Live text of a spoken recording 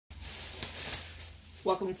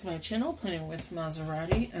Welcome to my channel, Planning with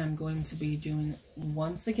Monserrate. I'm going to be doing,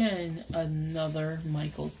 once again, another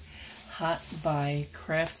Michael's Hot Buy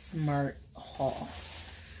Craft Smart haul.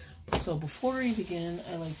 So before we begin,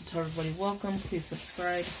 I'd like to tell everybody welcome. Please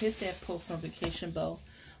subscribe, hit that post notification bell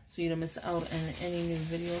so you don't miss out on any new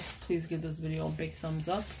videos. Please give this video a big thumbs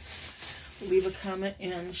up. Leave a comment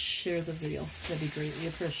and share the video. That'd be greatly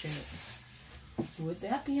appreciated. With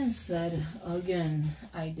that being said, again,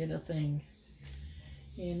 I did a thing.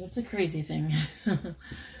 And it's a crazy thing.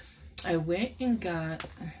 I went and got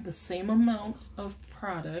the same amount of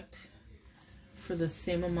product for the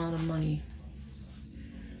same amount of money.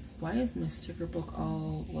 Why is my sticker book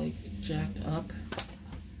all like jacked up?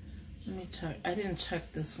 Let me check. I didn't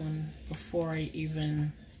check this one before I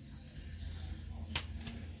even...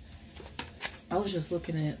 I was just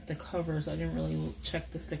looking at the covers. I didn't really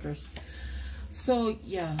check the stickers. So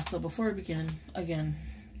yeah, so before we begin, again,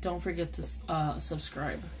 don't forget to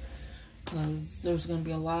subscribe, because there's going to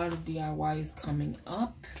be a lot of DIYs coming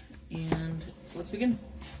up. And let's begin.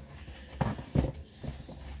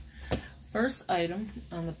 First item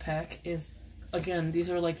on the pack is, again, these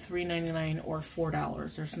are like $3.99 or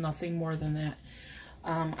 $4. There's nothing more than that.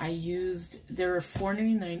 There are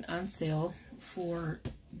 $4.99 on sale for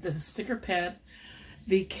the sticker pad,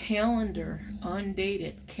 the calendar,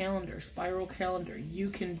 undated calendar, spiral calendar. You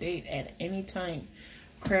can date at any time.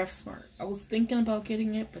 Craft Smart. I was thinking about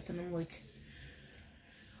getting it, but then I'm like,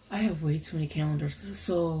 I have way too many calendars.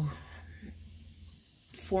 So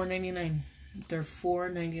 $4.99. They're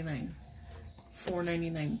 $4.99.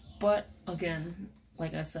 $4.99. But again,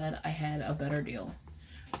 like I said, I had a better deal.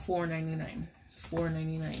 $4.99.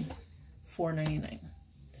 $4.99. $4.99.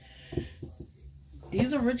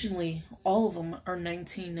 These originally, all of them are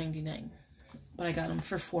 $19.99. But I got them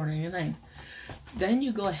for $4.99. Then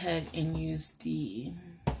you go ahead and use the...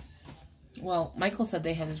 Well, Michael said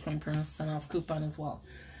they had a 20% off coupon as well.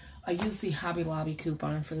 I used the Hobby Lobby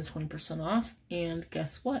coupon for the 20% off, and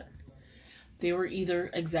guess what? They were either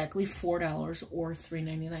exactly $4 or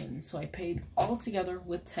 $3.99. So I paid all together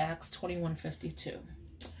with tax $21.52.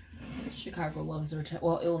 Chicago loves their tax.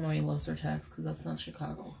 Well, Illinois loves their tax because that's not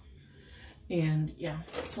Chicago. And yeah,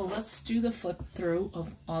 so let's do the flip through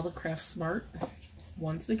of all the Craft Smart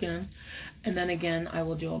once again, and then again I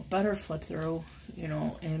will do a better flip through, you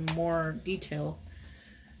know, in more detail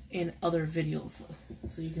in other videos,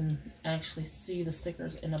 so you can actually see the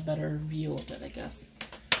stickers in a better view of it, I guess.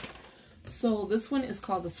 So this one is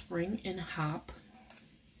called the Spring and Hop.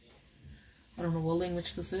 I don't know what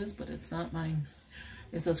language this is, but it's not mine.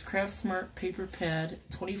 It says Craft Smart paper pad,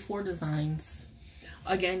 24 designs.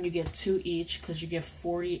 Again, you get 2 each because you get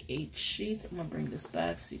 48 sheets. I'm going to bring this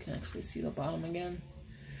back so you can actually see the bottom again.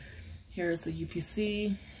 Here's the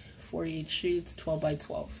UPC, 48 sheets, 12 by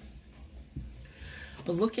 12.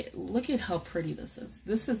 But look at how pretty this is.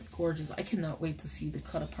 This is gorgeous. I cannot wait to see the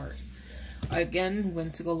cut apart. I again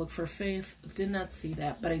went to go look for Faith. Did not see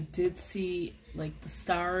that, but I did see like the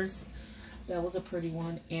stars. That was a pretty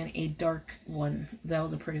one, and a dark one. That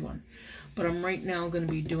was a pretty one. But I'm right now going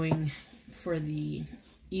to be doing for the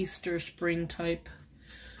Easter spring type.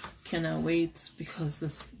 Cannot wait because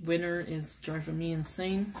this winter is driving me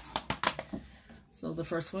insane. So the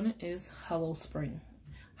first one is Hello Spring.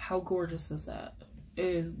 How gorgeous is that? It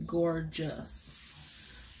is gorgeous.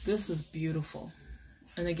 This is beautiful.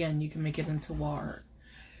 And again, you can make it into wall art.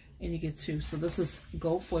 And you get 2. So this is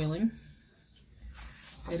gold foiling.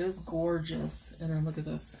 It is gorgeous. And then look at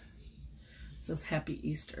this. It says Happy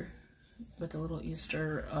Easter with a little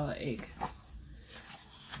Easter egg.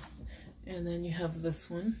 And then you have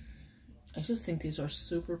this one. I just think these are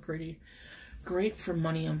super pretty. Great for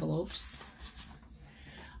money envelopes.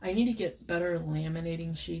 I need to get better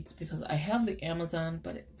laminating sheets because I have the Amazon,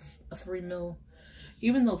 but it's a 3mm.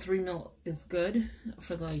 Even though 3mm is good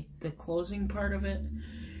for like the closing part of it,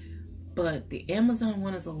 but the Amazon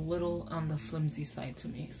one is a little on the flimsy side to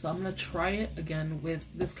me. So I'm going to try it again with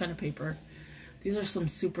this kind of paper. These are some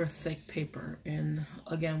super thick paper, and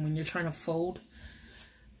again, when you're trying to fold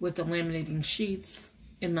with the laminating sheets,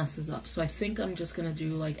 it messes up. So I think I'm just going to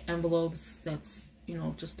do like envelopes that's, you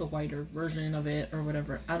know, just a wider version of it or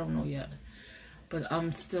whatever. I don't know yet. But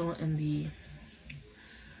I'm still in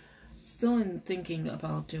thinking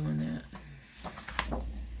about doing that.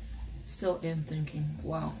 Still in thinking.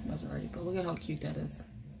 Wow, that's already. But look at how cute that is.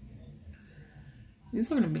 These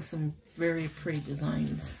are going to make some very pretty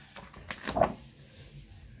designs.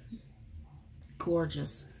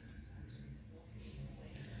 Gorgeous.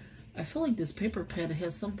 I feel like this paper pad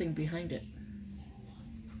has something behind it.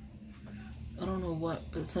 I don't know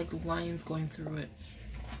what, but it's like lines going through it.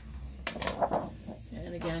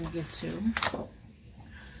 And again, you get 2.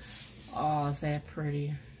 Oh, is that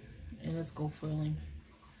pretty? And it's gold foiling.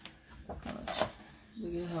 Gosh,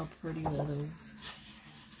 look at how pretty that is.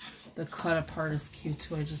 The cut apart is cute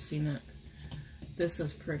too. I just seen it. This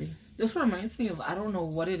is pretty. This reminds me of, I don't know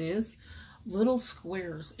what it is, little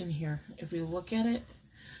squares in here. If you look at it,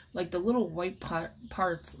 like the little white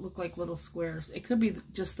parts look like little squares. It could be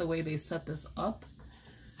just the way they set this up,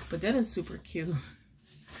 but that is super cute.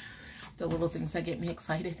 The little things that get me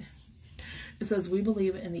excited. It says, we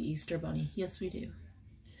believe in the Easter Bunny. Yes, we do.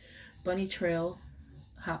 Bunny trail,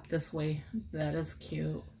 hop this way. That is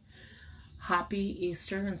cute. Hoppy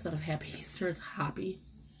Easter instead of Happy Easter, it's Hoppy.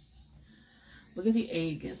 Look at the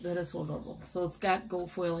egg. That is so adorable. So it's got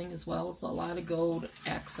gold foiling as well. So a lot of gold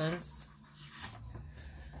accents.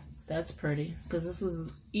 That's pretty. Because this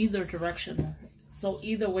is either direction. So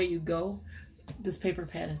either way you go, this paper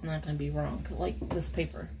pad is not going to be wrong. Like this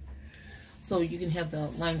paper. So you can have the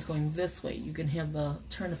lines going this way. You can have the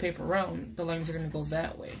turn the paper around. The lines are going to go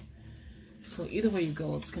that way. So either way you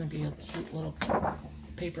go, it's going to be a cute little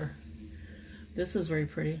paper. This is very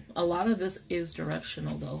pretty. A lot of this is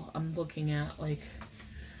directional though. I'm looking at like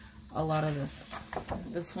a lot of this.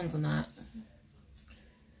 This one's not.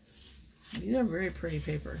 These are very pretty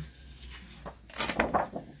paper.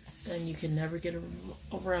 And you can never get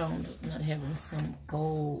around not having some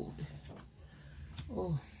gold.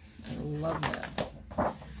 Oh, I love that.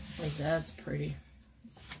 Like that's pretty.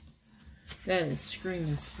 That is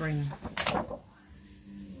screaming spring.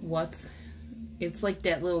 What? It's like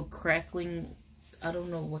that little crackling, I don't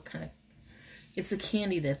know what kind of, it's a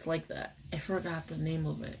candy that's like that. I forgot the name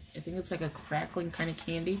of it. I think it's like a crackling kind of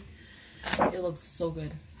candy. It looks so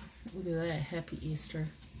good. Look at that, Happy Easter.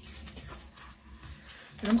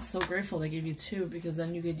 And I'm so grateful they gave you two, because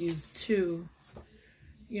then you could use two,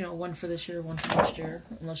 you know, one for this year, one for next year,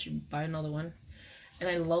 unless you buy another one. And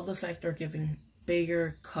I love the fact they're giving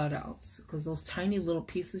bigger cutouts, because those tiny little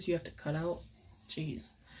pieces you have to cut out,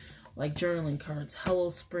 jeez. Like journaling cards, Hello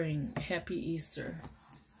Spring, Happy Easter.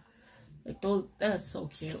 Like those, that's so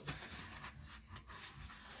cute.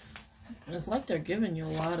 And it's like they're giving you a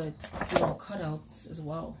lot of, you know, cutouts as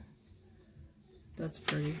well. That's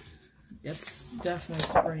pretty. That's definitely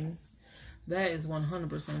spring. That is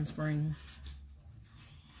 100% spring.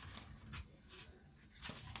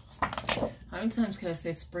 How many times can I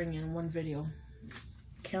say spring in one video?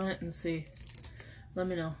 Count it and see. Let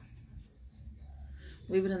me know.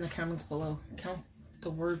 Leave it in the comments below. Count the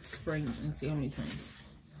word spring and see how many times.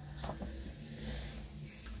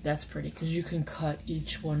 That's pretty, because you can cut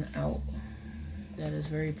each one out. That is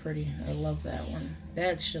very pretty. I love that one.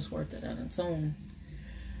 That's just worth it on its own.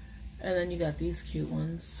 And then you got these cute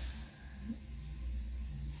ones.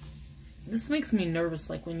 This makes me nervous,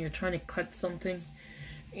 like when you're trying to cut something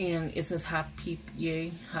and it says hot peep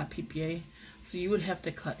yay, hot peep yay. So you would have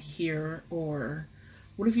to cut here, or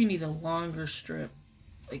what if you need a longer strip?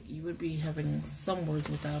 Like you would be having some words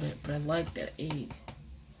without it, but I like that egg.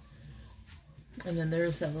 And then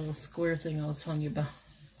there's that little square thing I was telling you about.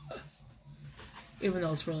 Even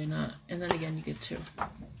though it's really not. And then again, you get two.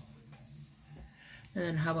 And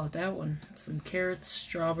then how about that one? Some carrots,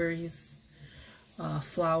 strawberries,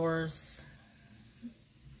 flowers.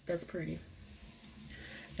 That's pretty.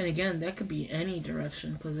 And again, that could be any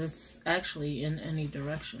direction, because it's actually in any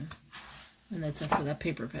direction. And that's it for that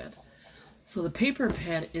paper pad. So the paper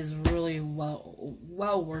pad is really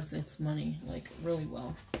well worth its money. Like, really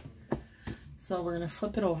well. So we're going to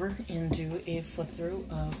flip it over and do a flip through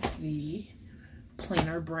of the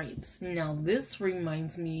Planner Brights. Now this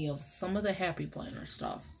reminds me of some of the Happy Planner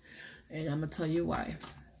stuff, and I'm going to tell you why.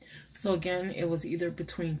 So again, it was either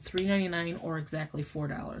between $3.99 or exactly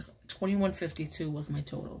 $4. $21.52 was my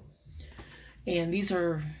total. And these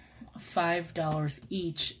are $5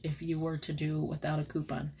 each if you were to do without a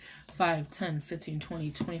coupon. $5, $10, $15,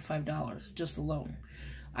 $20, $25 just alone.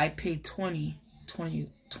 I paid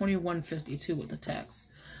 $21.52 with the tax.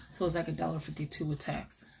 So it's like $1.52 with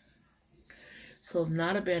tax. So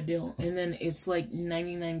not a bad deal. And then it's like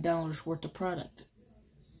 $99 worth of product.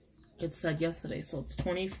 It said yesterday. So it's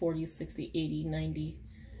 20, 40, 60, 80, 90.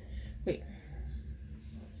 Wait.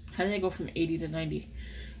 How did I go from 80 to 90?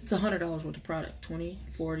 It's $100 worth of product. 20,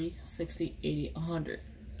 40, 60, 80, 100.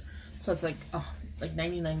 So it's like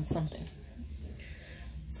 99 something.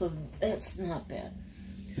 So that's not bad.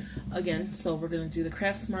 Again, so we're going to do the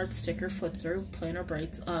Craft Smart sticker flip through, Planner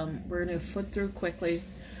Brights. We're going to flip through quickly.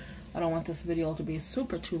 I don't want this video to be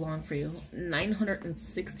super too long for you.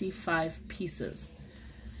 965 pieces.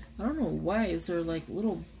 I don't know why. Is there like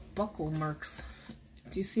little buckle marks?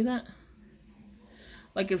 Do you see that?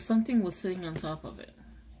 Like if something was sitting on top of it.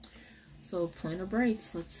 So Planner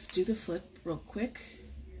Brights, let's do the flip real quick.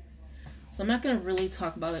 So I'm not going to really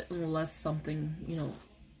talk about it unless something, you know,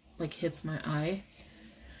 like hits my eye.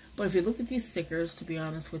 But if you look at these stickers, to be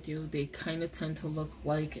honest with you, they kind of tend to look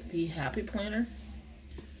like the Happy Planner.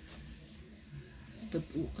 But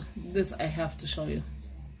this I have to show you.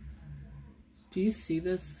 Do you see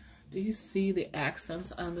this? Do you see the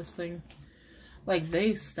accents on this thing? Like,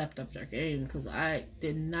 they stepped up their game, because I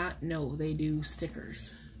did not know they do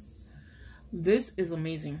stickers. This is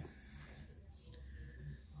amazing.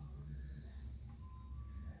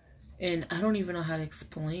 And I don't even know how to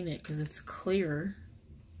explain it, because it's clear.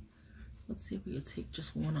 Let's see if we can take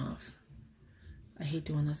just one off. I hate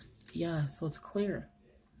doing this. Yeah, so it's clear.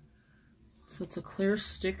 So it's a clear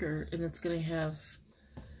sticker, and it's going to have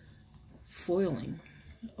foiling.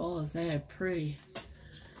 Oh, is that pretty?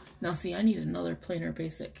 Now, see, I need another planner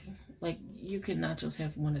basic. Like, you could not just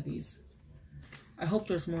have one of these. I hope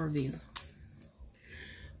there's more of these.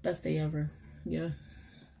 Best day ever. Yeah.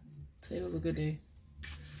 Today was a good day.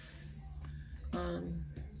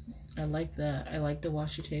 I like that. I like the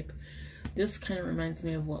washi tape. This kind of reminds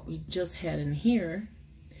me of what we just had in here.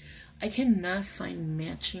 I cannot find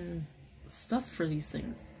matching stuff for these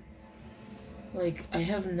things. Like, I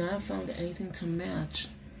have not found anything to match.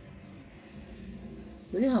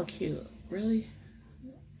 Look at how cute. Really?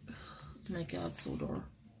 My God, so adorable.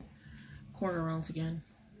 Corner rounds again.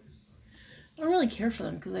 I don't really care for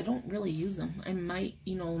them because I don't really use them. I might,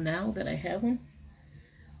 you know, now that I have them.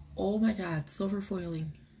 Oh my God, silver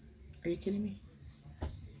foiling. Are you kidding me?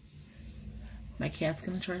 My cat's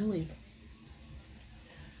gonna try to leave.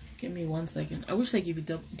 Give me 1 second. I wish they give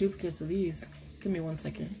you duplicates of these. Give me 1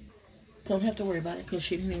 second. Don't have to worry about it because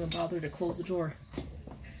she didn't even bother to close the drawer.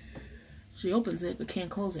 She opens it but can't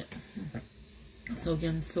close it. So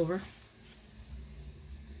again, silver.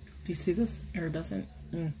 Do you see this? Or doesn't?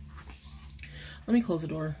 Let me close the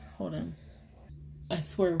door. Hold on. I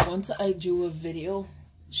swear, once I do a video,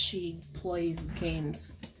 she plays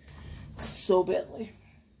games so badly.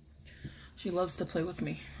 She loves to play with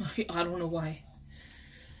me. I don't know why.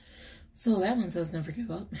 So that one says never give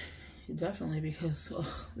up. Definitely, because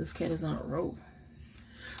this cat is on a rope.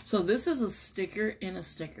 So this is a sticker in a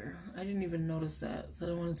sticker. I didn't even notice that, so I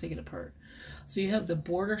don't want to take it apart. So you have the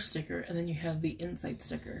border sticker, and then you have the inside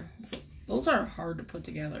sticker. So those are hard to put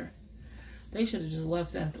together. They should have just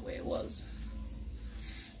left that the way it was.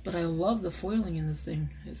 But I love the foiling in this thing.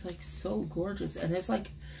 It's like so gorgeous. And it's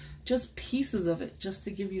like just pieces of it just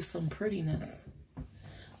to give you some prettiness.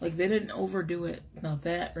 Like they didn't overdo it. Now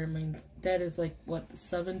that is like what, the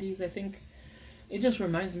 70s, I think. It just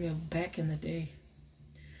reminds me of back in the day.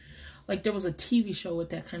 Like there was a TV show with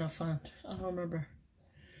that kind of font. I don't remember.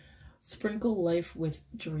 Sprinkle life with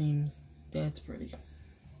dreams. That's pretty.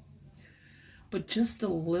 But just the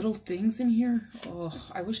little things in here. Oh,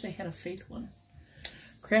 I wish they had a faith one.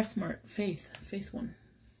 Craft Smart faith one.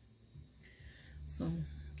 Some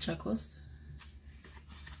checklist.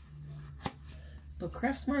 But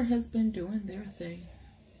Craft Smart has been doing their thing.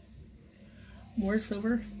 More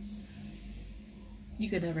silver. You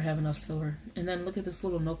could never have enough silver. And then look at this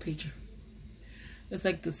little note pager. It's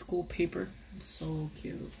like the school paper. So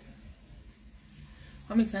cute.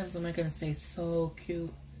 How many times am I going to say so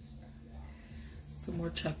cute? Some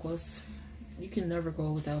more checklists. You can never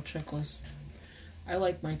go without checklist. I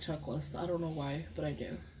like my checklist. I don't know why, but I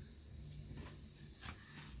do.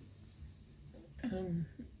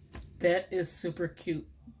 That is super cute.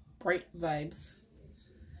 Bright vibes.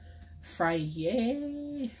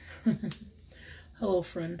 Friday. Hello,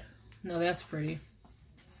 friend. Now that's pretty.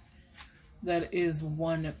 That is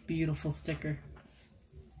one beautiful sticker.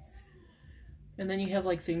 And then you have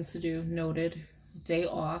like things to do. Noted. Day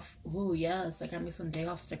off. Oh yes, I got me some day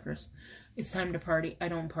off stickers. It's time to party. I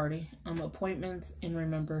don't party. Appointments and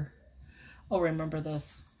remember. Oh, remember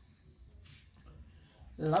this.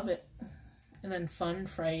 Love it. And then fun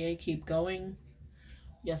Friday. Keep going.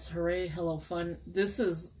 Yes, hooray. Hello, fun. This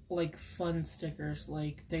is like fun stickers.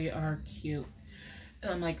 Like they are cute.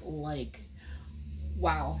 And I'm like,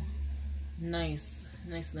 wow. Nice.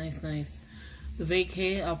 Nice, nice, nice. The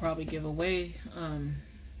vacay I'll probably give away.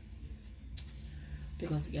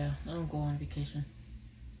 Because, yeah, I don't go on vacation.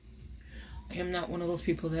 I am not one of those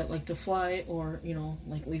people that like to fly or, you know,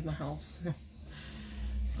 like leave my house.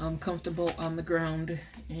 I'm comfortable on the ground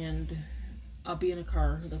and I'll be in a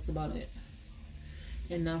car. That's about it.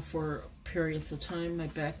 And not for periods of time. My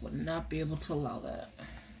back would not be able to allow that.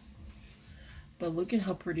 But look at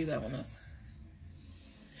how pretty that one is.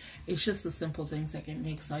 It's just the simple things that get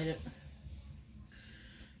me excited.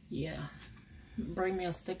 Yeah. Bring me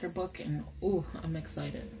a sticker book and ooh, I'm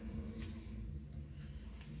excited.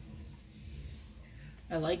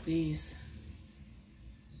 I like these.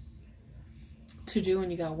 to do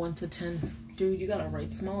and you got 1 to 10. Dude, you gotta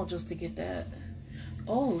write small just to get that.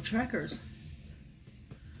 Oh, trackers.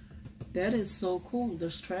 That is so cool.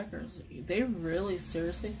 There's trackers. They really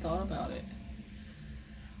seriously thought about it.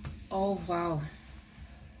 Oh, wow.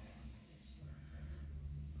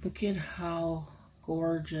 Look at how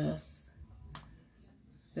gorgeous.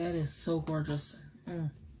 That is so gorgeous.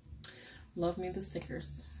 Love me the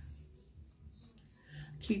stickers.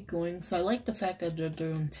 Keep going. So I like the fact that they're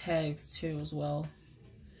doing tags too as well.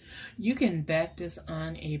 You can back this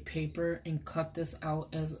on a paper and cut this out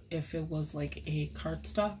as if it was like a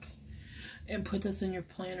cardstock and put this in your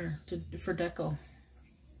planner for deco.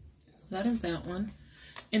 So that is that one.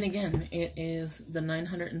 And again, it is the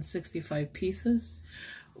 965 pieces.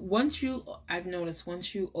 I've noticed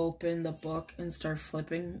once you open the book and start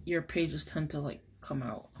flipping, your pages tend to like come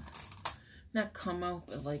out. Not come out,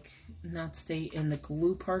 but like not stay in the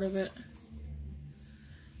glue part of it.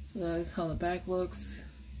 So that is how the back looks.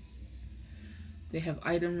 They have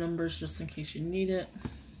item numbers just in case you need it.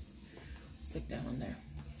 Stick that one there.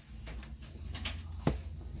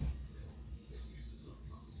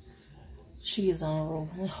 She is on a roll.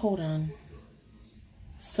 Hold on.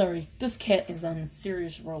 Sorry, this cat is on a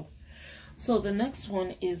serious roll. So the next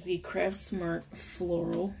one is the Craft Smart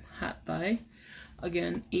Floral Hot Buy.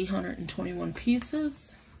 Again, 821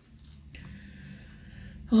 pieces.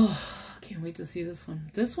 Oh, can't wait to see this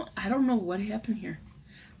one. This one, I don't know what happened here.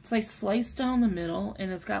 It's like sliced down the middle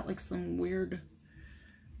and it's got like some weird,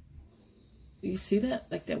 you see that?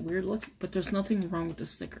 Like that weird look? But there's nothing wrong with the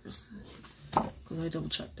stickers. Because I double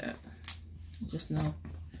checked that. Just now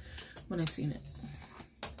when I seen it.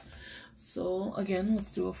 So again,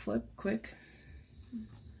 let's do a flip quick.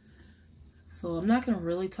 So I'm not going to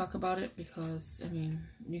really talk about it because, I mean,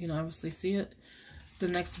 you can obviously see it. The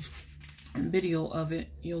next video of it,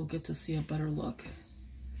 you'll get to see a better look.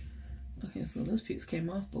 Okay, so this piece came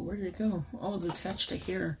off, but where did it go? Oh, it's attached to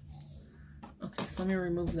here. Okay, so let me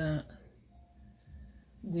remove that.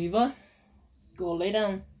 Diva, go lay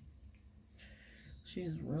down. She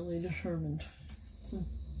is really determined to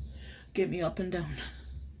get me up and down.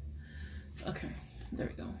 Okay, there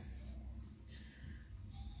we go.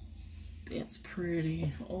 That's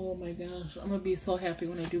pretty. Oh my gosh. I'm going to be so happy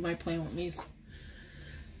when I do my Plan with Me's.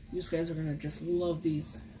 You guys are going to just love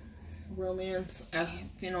these. Romance.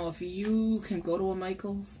 You know, if you can go to a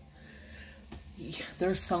Michael's,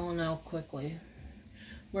 they're selling out quickly.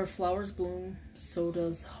 Where flowers bloom, so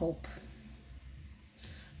does hope.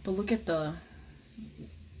 But look at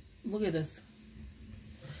this.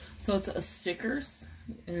 So it's a stickers.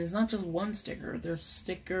 And it's not just one sticker. There's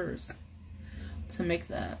stickers. To make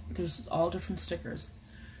that, there's all different stickers.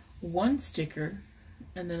 One sticker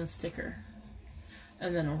and then a sticker,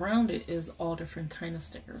 and then around it is all different kind of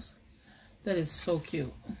stickers. That is so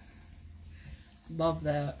cute. Love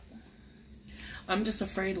that. I'm just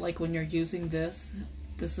afraid, like, when you're using this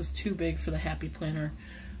is too big for the Happy Planner,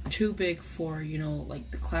 too big for, you know,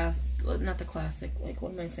 like the class, not the classic, like,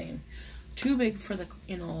 what am I saying, too big for the,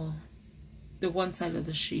 you know, the one side of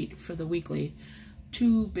the sheet for the weekly,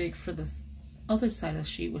 too big for the other side of the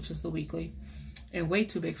sheet, which is the weekly, and way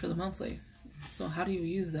too big for the monthly. So how do you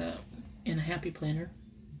use that in a Happy Planner?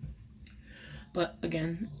 But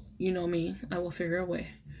again, you know me, I will figure a way.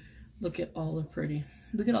 Look at all the pretty.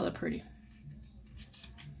 Look at all the pretty.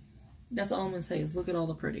 That's all I'm gonna say is look at all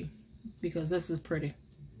the pretty, because this is pretty.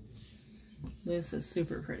 This is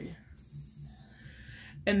super pretty.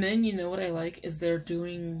 And then, you know what I like is they're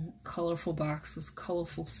doing colorful boxes,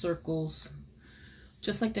 colorful circles,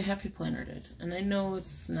 just like the Happy Planner did. And I know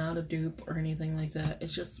it's not a dupe or anything like that. It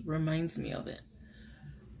just reminds me of it.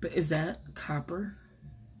 But is that copper?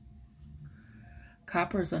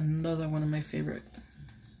 Copper is another one of my favorite.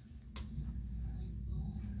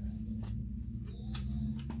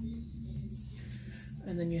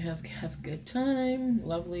 And then you have good time,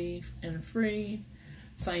 lovely and free,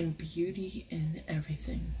 find beauty in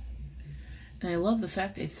everything. And I love the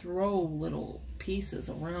fact they throw little pieces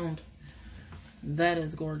around. That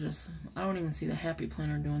is gorgeous. I don't even see the Happy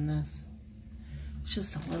Planner doing this. It's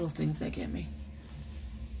just the little things that get me.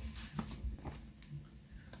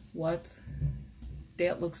 What?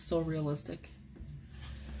 That looks so realistic.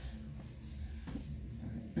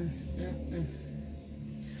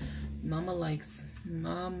 Mama likes.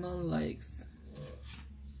 Mama likes.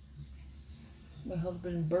 My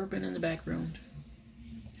husband burping in the background.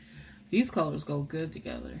 These colors go good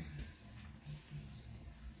together.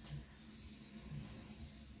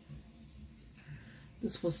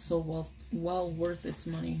 This was so well worth its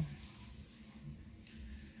money.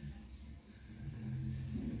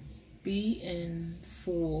 Be in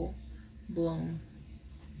full blown.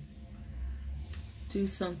 Do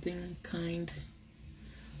something kind.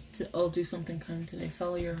 Oh, do something kind today.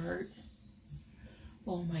 Follow your heart.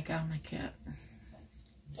 Oh my god, my cat.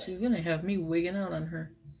 She's gonna have me wigging out on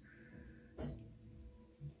her.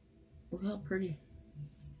 Look how pretty.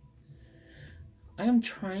 I am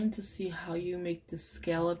trying to see how you make the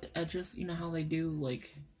scalloped edges. You know how they do,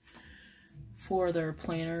 like, for their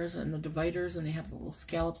planners and the dividers, and they have the little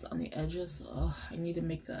scallops on the edges. Oh, I need to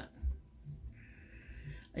make that.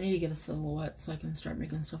 I need to get a silhouette so I can start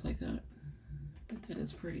making stuff like that. But that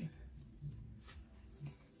is pretty.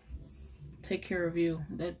 Take care of you.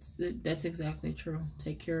 That's exactly true.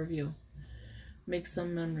 Take care of you. Make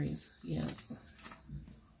some memories. Yes.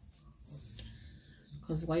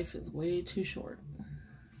 Because life is way too short.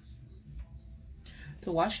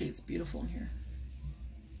 The washi is beautiful in here.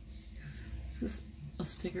 Is this a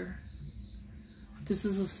sticker? This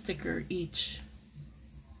is a sticker each.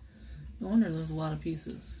 No wonder there's a lot of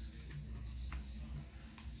pieces.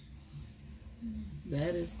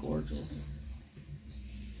 That is gorgeous.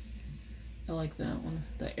 I like that one.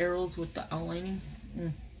 The arrows with the outlining.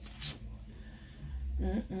 And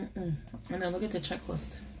then look at the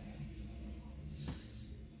checklist.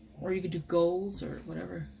 Or you could do goals or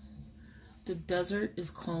whatever. The desert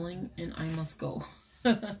is calling and I must go.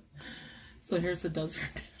 So here's the desert.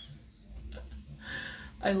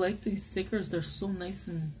 I like these stickers. They're so nice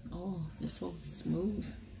and, oh, they're so smooth.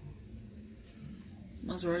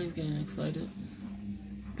 Monserrate's getting excited.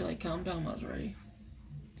 Be like, calm down, Monserrate.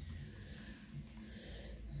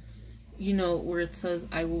 You know, where it says,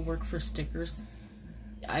 I will work for stickers.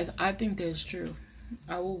 I think that is true.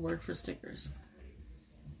 I will work for stickers.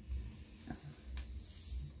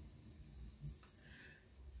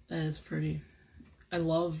 That is pretty. I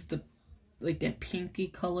love the, like, that pinky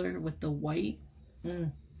color with the white.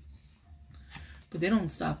 But they don't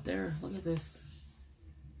stop there. Look at this.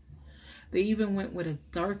 They even went with a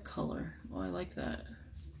dark color. Oh, I like that.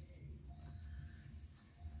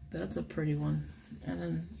 That's a pretty one. And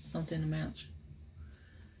then something to match.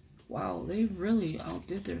 Wow, they really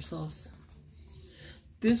outdid themselves.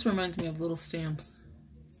 This reminds me of little stamps.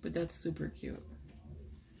 But that's super cute.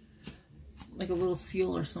 Like a little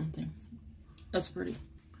seal or something. That's pretty.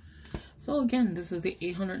 So again, this is the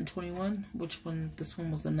 821, which one? This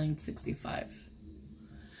one was the 965.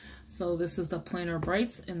 So this is the Planner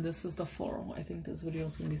Brights, and this is the floral. I think this video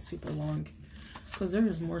is going to be super long, because there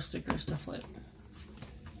is more stickers to flip.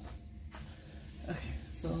 Okay,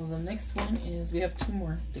 so the next one is, we have 2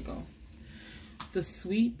 more to go. The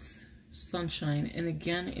Sweet Sunshine, and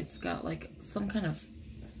again, it's got like some kind of,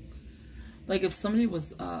 like if somebody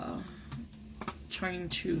was trying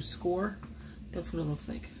to score, that's what it looks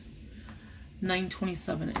like.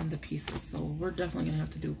 927 in the pieces, so we're definitely gonna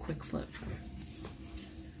have to do a quick flip.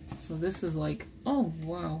 So this is like, oh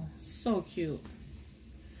wow, so cute.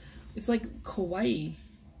 It's like kawaii.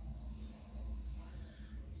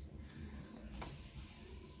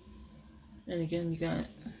 And again, you got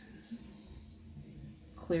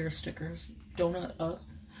clear stickers. Donut up.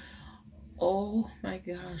 Oh my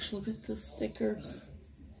gosh, look at the stickers.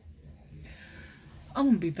 I'm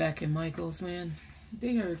gonna be back in Michael's, man.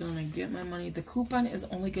 They are gonna get my money. The coupon is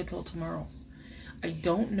only good till tomorrow. I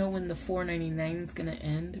don't know when the $4.99 is gonna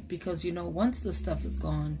end, because you know, once the stuff is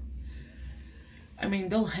gone, I mean,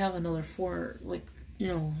 they'll have another like, you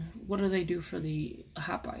know, what do they do for the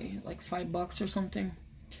Hot Buy? Like $5 or something.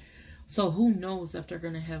 So who knows if they're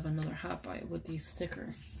gonna have another Hot Buy with these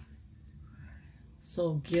stickers.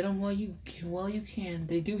 So get them while you can.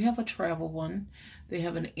 They do have a travel one. They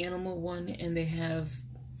have an animal one, and they have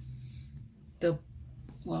the,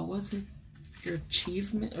 what was it? Your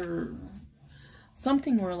achievement or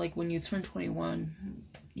something where, like, when you turn 21,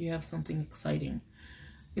 you have something exciting.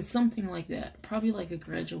 It's something like that. Probably like a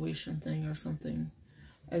graduation thing or something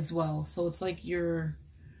as well. So it's like your,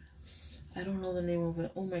 I don't know the name of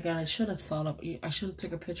it. Oh my god, I should have thought of it. I should have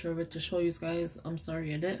took a picture of it to show you guys. I'm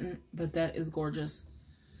sorry I didn't, but that is gorgeous.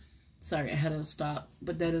 Sorry, I had to stop,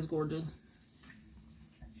 but that is gorgeous.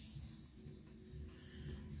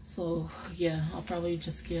 So, yeah, I'll probably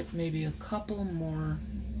just get maybe a couple more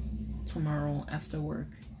tomorrow after work,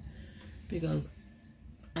 because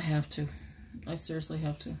I have to. I seriously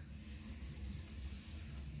have to.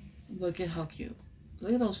 Look at how cute.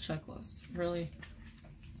 Look at those checklists. Really?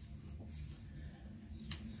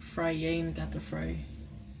 Fry Yane got the fry.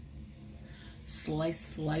 Slice,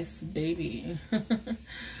 slice, baby.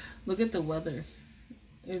 Look at the weather.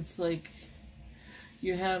 It's like,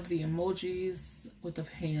 you have the emojis with the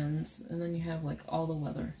hands, and then you have like all the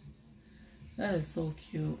weather. That is so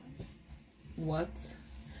cute. What?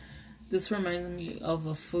 This reminds me of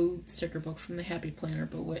a food sticker book from the Happy Planner,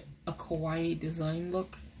 but with a kawaii design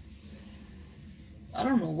look. I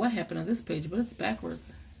don't know what happened to this page, but it's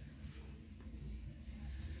backwards.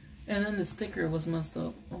 And then the sticker was messed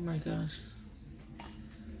up. Oh my gosh.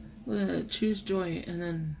 Look at that. Choose joy, and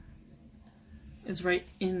then it's right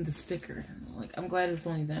in the sticker. Like, I'm glad it's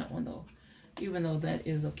only that one though, even though that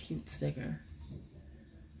is a cute sticker.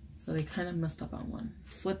 So they kind of messed up on one.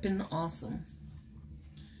 Flippin' awesome.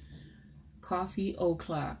 Coffee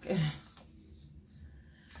o'clock.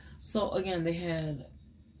 So again, they had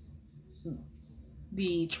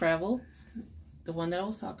the travel, the one that I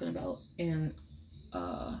was talking about, and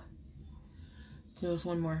there was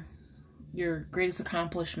one more. Your greatest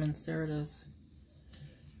accomplishments, there it is.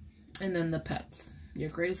 And then the pets, your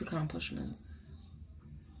greatest accomplishments.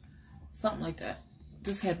 Something like that.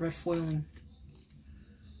 This had red foiling.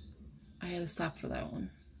 I had to stop for that one.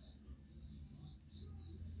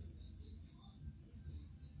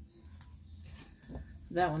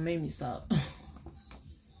 That one made me stop.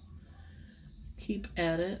 Keep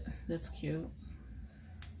at it. That's cute.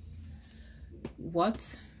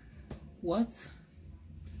 What? What?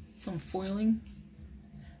 Some foiling?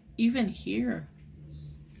 Even here.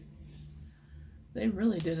 They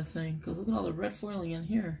really did a thing. Because look at all the red foiling in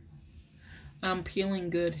here. I'm peeling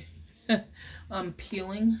good. I'm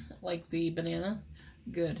peeling like the banana.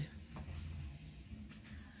 Good.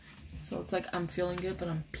 So it's like I'm feeling good, but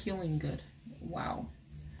I'm peeling good. Wow.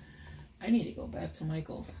 I need to go back to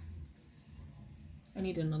Michael's. I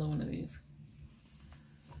need another one of these.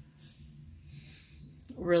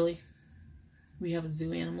 Really? We have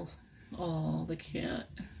zoo animals. Oh, the cat.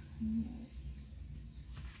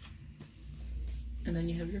 And then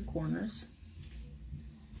you have your corners.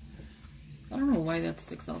 I don't know why that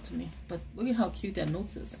sticks out to me, but look at how cute that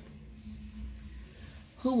notes is.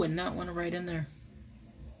 Who would not want to write in there?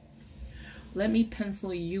 Let me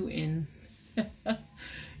pencil you in.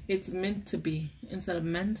 It's meant to be. Instead of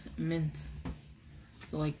meant, mint.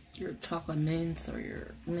 So like your chocolate mints or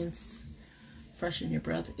your mints fresh in your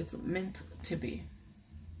breath, it's meant to be.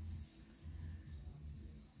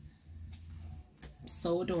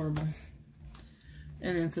 So adorable.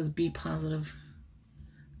 And then it says be positive.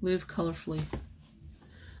 Live colorfully.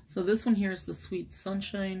 So this one here is the Sweet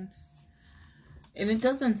Sunshine. And it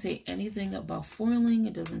doesn't say anything about foiling.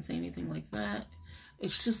 It doesn't say anything like that. It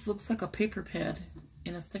just looks like a paper pad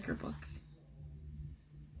in a sticker book.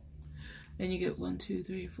 Then you get 1, 2,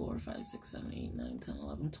 3, 4, 5, 6, 7, 8, 9, 10,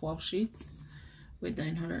 11, 12 sheets with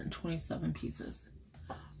 927 pieces.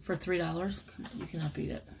 For $3, come on, you cannot beat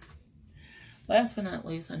it. Last but not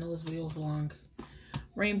least, I know this video is long.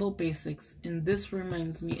 Rainbow Basics, and this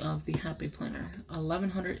reminds me of the Happy Planner.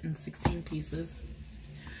 1,116 pieces,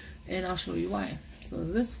 and I'll show you why. So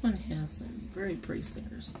this one has some very pretty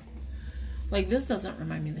stickers. Like, this doesn't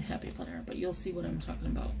remind me of the Happy Planner, but you'll see what I'm talking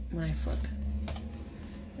about when I flip.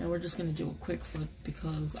 And we're just going to do a quick flip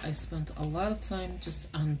because I spent a lot of time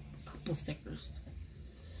just on a couple stickers.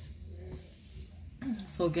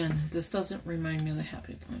 So again, this doesn't remind me of the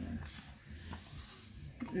Happy Planner.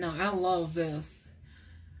 Now, I love this.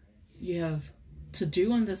 You have to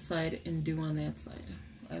do on this side and do on that side.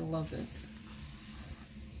 I love this.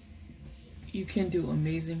 You can do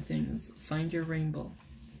amazing things. Find your rainbow.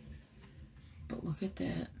 But look at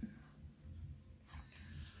that.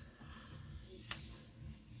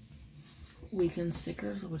 Weekend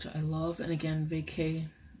stickers, which I love. And again, vacay.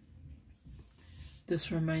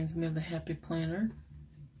 This reminds me of the Happy Planner.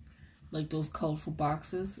 Like those colorful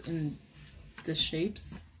boxes and the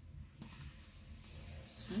shapes.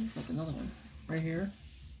 So there's like another one right here.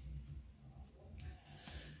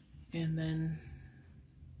 And then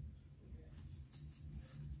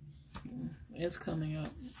it's coming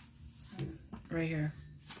up right here.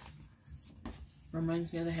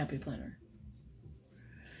 Reminds me of the Happy Planner.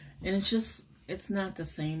 And it's just, it's not the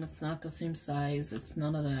same. It's not the same size. It's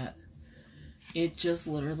none of that. It just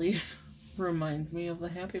literally reminds me of the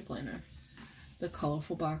Happy Planner. The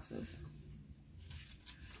colorful boxes.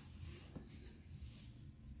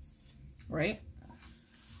 Right?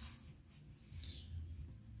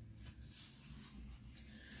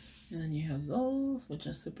 And then you have those, which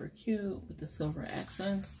are super cute with the silver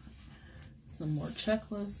accents. Some more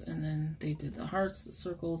checklists, and then they did the hearts, the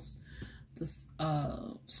circles, the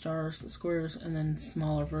stars, the squares, and then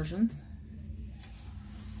smaller versions.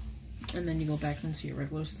 And then you go back into your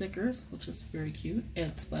regular stickers, which is very cute.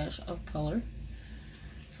 Add splash of color.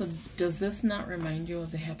 So does this not remind you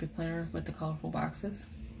of the Happy Planner with the colorful boxes?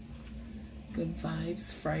 Good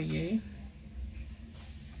vibes, Friday.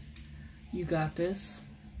 You got this.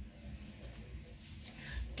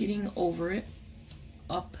 Getting over it.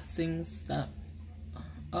 up things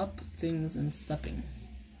and stepping.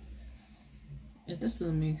 This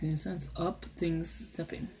doesn't make any sense. Up things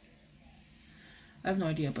stepping. I have no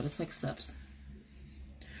idea, but it's like steps.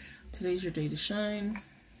 Today's your day to shine.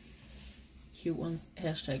 Cute ones.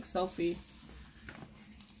 Hashtag selfie.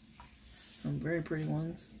 Some very pretty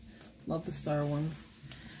ones. Love the star ones.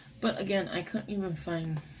 But again, I couldn't even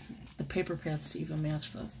find the paper pads to even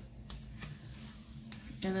match this.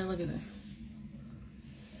 And then look at this.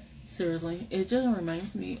 Seriously, it just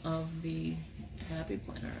reminds me of the Happy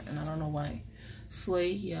Planner, and I don't know why.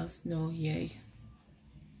 Slay, yes, no, yay.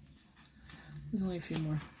 There's only a few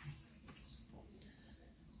more.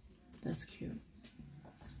 That's cute.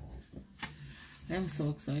 I'm so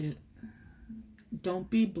excited. Don't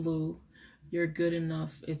be blue. You're good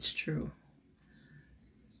enough. It's true.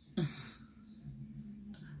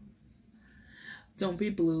 Don't be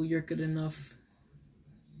blue. You're good enough.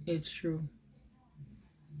 It's true.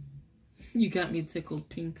 You got me tickled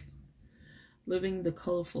pink. Living the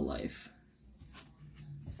colorful life.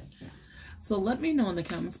 So let me know in the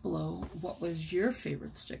comments below what was your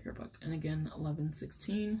favorite sticker book. And again,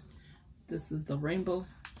 1116. This is the rainbow.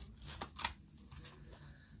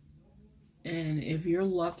 And if you're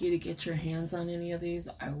lucky to get your hands on any of these,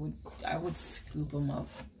 I would scoop them up.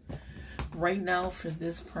 Right now for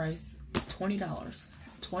this price, $20.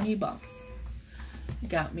 20 bucks.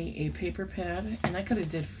 Got me a paper pad, and I could have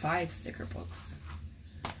did 5 sticker books.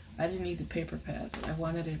 I didn't need the paper pad, but I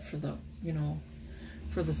wanted it for the, you know,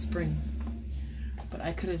 for the spring. But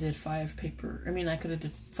I could have did 5 paper. I mean, I could have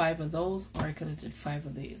did 5 of those, or I could have did 5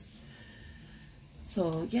 of these.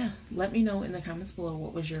 So yeah, let me know in the comments below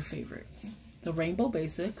what was your favorite. The Rainbow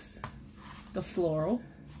Basics, the Floral,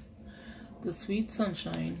 the Sweet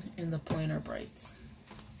Sunshine, and the Planner Brights.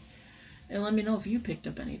 And let me know if you picked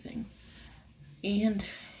up anything. And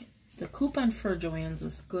the coupon for Joann's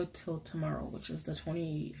is good till tomorrow, which is the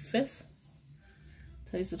 25th.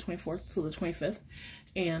 Today's the 24th, so the 25th.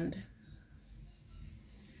 And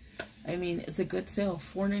I mean, it's a good sale.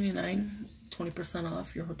 $4.99, 20%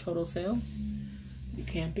 off your total sale. You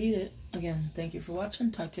can't beat it. Again, thank you for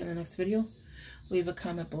watching. Talk to you in the next video. Leave a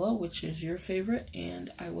comment below which is your favorite,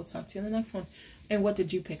 and I will talk to you in the next one. And what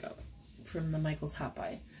did you pick up from the Michael's Hot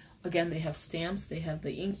Buy? Again, they have stamps. They have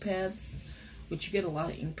the ink pads, which you get a lot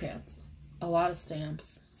of ink pads. A lot of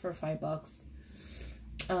stamps for $5.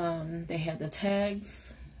 They had the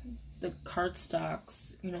tags, the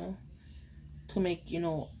cardstocks, you know, to make, you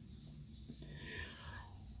know,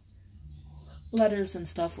 letters and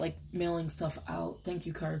stuff, like mailing stuff out, thank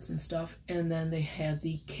you cards and stuff. And then they had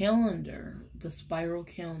the calendar, the spiral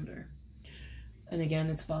calendar. And again,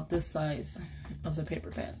 it's about this size of the paper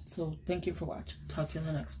pad. So thank you for watching. Talk to you in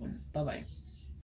the next one. Bye-bye.